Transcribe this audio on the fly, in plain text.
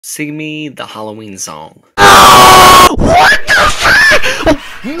Sing me the Halloween song. What the fuck?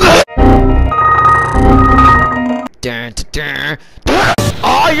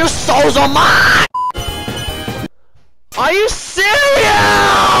 All your souls are mine! Are you serious?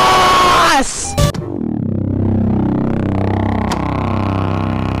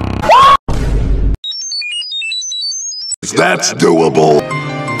 That's doable.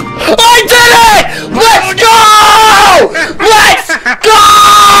 I did it! Let's go! Let's go!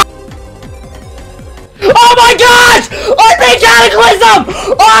 Oh my gosh! I made cataclysm!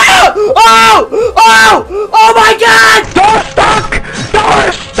 Oh my god! Door stuck!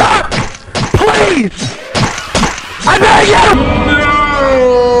 Door stuck! Please! I beg you!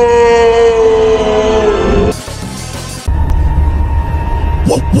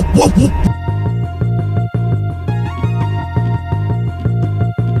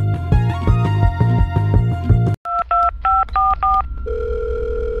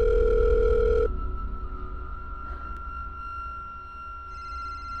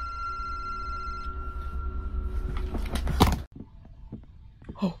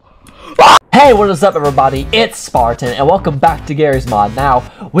 Hey, what is up everybody? It's Spartan and welcome back to Gary's Mod.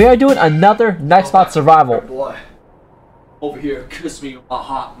 Now, we are doing another Nextbot survival. Hey boy, over here, kiss me with my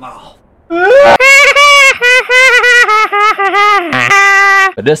hot mouth.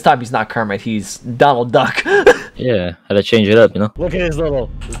 But this time he's not Kermit, he's Donald Duck. Yeah, had to change it up, you know? Look at his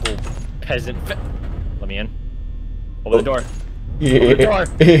little peasant. Let me in. Open the door. Open the door.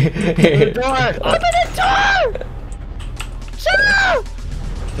 Open the door. Open the door.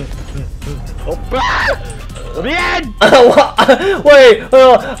 Let me in. Wait.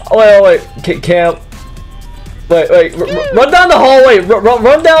 Camp. Wait. Run down the hallway.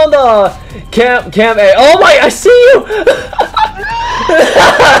 Run down the camp A. Oh my! I see you. Open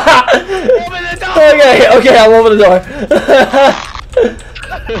the door. Okay. I'll open the door.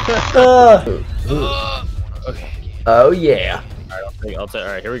 Okay. Oh yeah.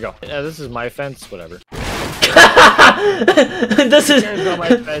 Alright, here we go. Yeah, this is my fence. Whatever. This is. Who cares about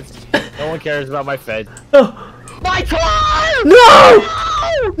my fence? No one cares about my fence. My car! No!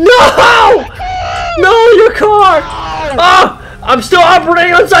 Your car! Oh! I'm still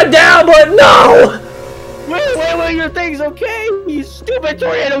operating upside down, but no! Wait, your thing's okay? You stupid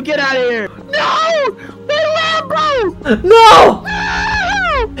tornado, get out of here! No! My Lambo! No!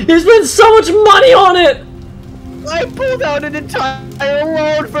 You spent so much money on it! I pulled out an entire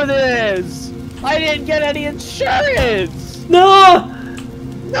loan for this! I didn't get any insurance! No!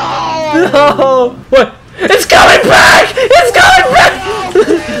 What? It's coming back! It's coming back!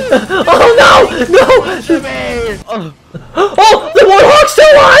 Oh no! Oh, the Warthog's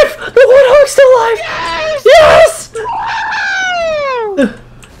still alive! The Warthog's still alive! Yes!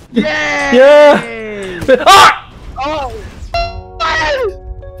 Yeah! Ah! Oh!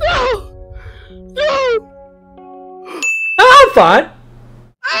 No! I'm fine.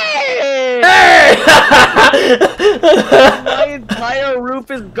 Hey! My entire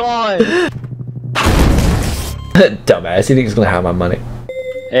roof is gone! Dumbass, he thinks he's gonna have my money.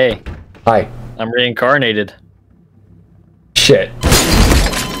 Hey, Hi. I'm reincarnated. Shit.